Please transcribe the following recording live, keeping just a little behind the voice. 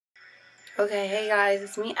Okay, hey guys,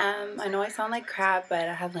 it's me, I know I sound like crap, but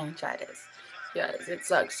I have laryngitis. Yes, it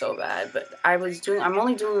sucks so bad, but I'm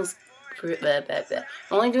only doing this,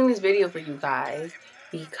 I'm only doing this video for you guys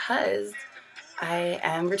because I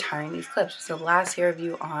am retiring these clips. It's the last hair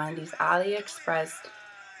review on these AliExpress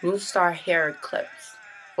New Star hair clips.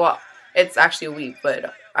 Well, it's actually a week,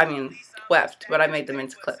 but, weft, but I made them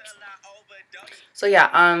into clips. So yeah,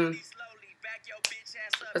 what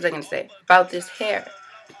was I gonna say? About this hair.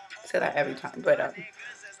 I say that every time, but,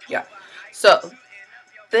 yeah. So,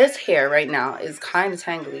 this hair right now is kind of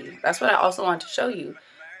tangly. That's what I also want to show you.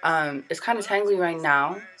 It's kind of tangly right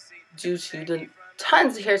now due to the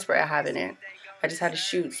tons of hairspray I have in it. I just had to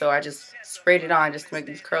shoot, so I just sprayed it on just to make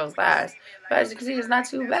these curls last. But as you can see, it's not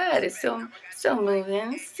too bad. It's still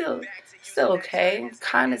moving. It's still okay. It's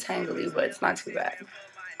kind of tangly, but it's not too bad.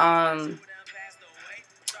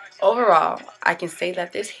 Overall, I can say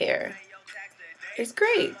that this hair is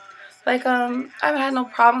great. Like, I haven't had no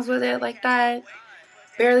problems with it like that.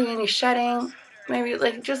 Barely any shedding. Maybe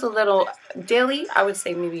like just a little daily. I would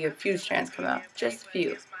say maybe a few strands come out, just a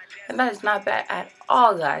few, and that is not bad at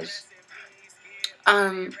all, guys.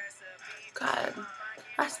 God,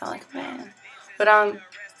 I sound like a man. But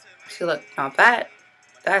see, look, now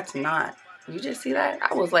that's not. You just see that?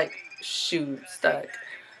 I was like, shoot, stuck.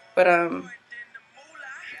 But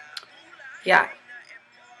yeah,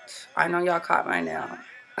 I know y'all caught my nail.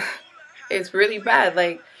 It's really bad.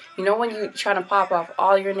 Like, you know when you try to pop off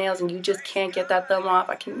all your nails and you just can't get that thumb off?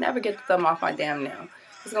 I can never get the thumb off my damn nail.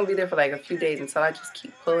 It's going to be there for like a few days until I just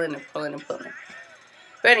keep pulling and pulling and pulling.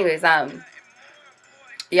 But anyways,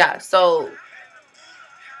 yeah, so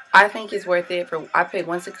I think it's worth it. I paid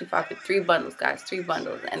 $165 for 3 bundles, guys. 3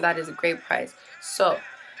 bundles. And that is a great price. So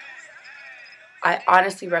I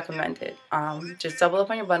honestly recommend it. Just double up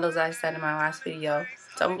on your bundles, as I said in my last video.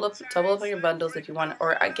 Double up on your bundles if you want,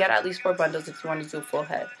 or get at least 4 bundles if you want to do a full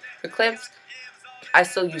head. For clips, I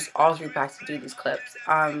still use all 3 packs to do these clips.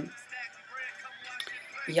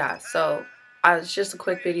 Yeah, so it's just a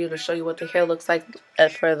quick video to show you what the hair looks like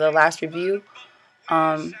for the last review.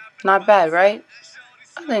 Not bad, right?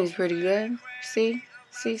 I think it's pretty good. See?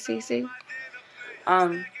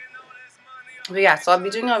 But yeah, so I'll be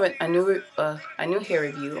doing a new hair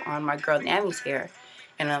review on my girl Nami's hair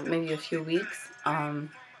in maybe a few weeks.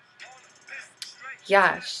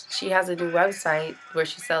 Yeah, she has a new website where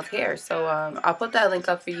she sells hair. So I'll put that link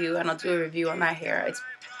up for you, and I'll do a review on that hair.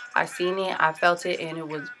 I seen it, I felt it, and it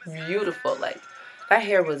was beautiful. Like, that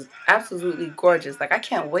hair was absolutely gorgeous. Like, I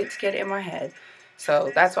can't wait to get it in my head.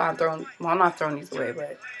 So that's why I'm not throwing these away,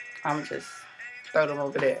 but I'm just throwing them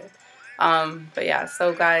over there. But yeah,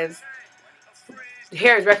 so guys,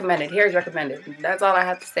 hair is recommended. Hair is recommended. That's all I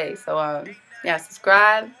have to say. So yeah,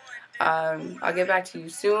 subscribe. I'll get back to you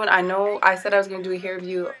soon. I know I said I was going to do a hair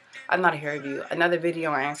review. Not a hair review. Another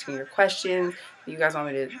video on answering your questions. You guys want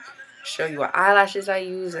me to show you what eyelashes I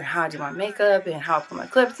use and how I do my makeup and how I put my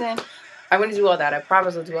clips in. I'm going to do all that. I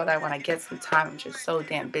promise I'll do all that when I get some time. I'm just so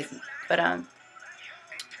damn busy. But,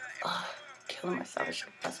 killing myself. I should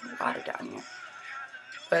have put some water down here.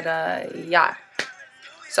 But, yeah.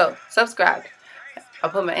 So, subscribe. I'll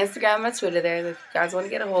put my Instagram and my Twitter there if you guys want to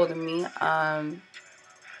get a hold of me.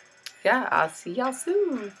 Yeah, I'll see y'all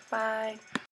soon. Bye.